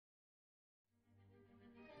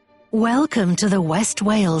Welcome to the West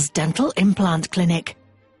Wales Dental Implant Clinic,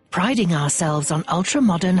 priding ourselves on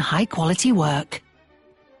ultra-modern, high-quality work.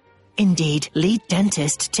 Indeed, lead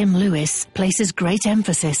dentist Tim Lewis places great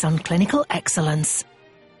emphasis on clinical excellence,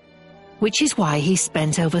 which is why he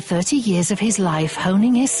spent over 30 years of his life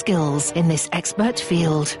honing his skills in this expert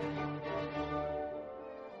field.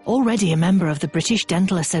 Already a member of the British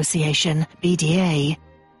Dental Association, BDA,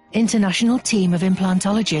 International Team of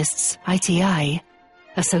Implantologists, ITI,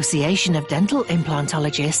 Association of Dental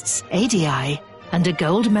Implantologists, ADI, and a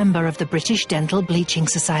gold member of the British Dental Bleaching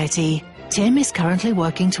Society, Tim is currently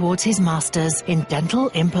working towards his Masters in Dental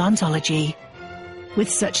Implantology.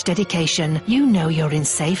 With such dedication, you know you're in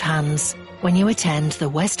safe hands when you attend the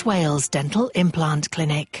West Wales Dental Implant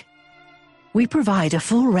Clinic. We provide a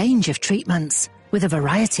full range of treatments with a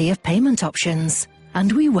variety of payment options,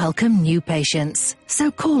 and we welcome new patients.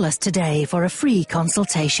 So call us today for a free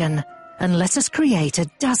consultation and let us create a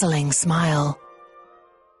dazzling smile.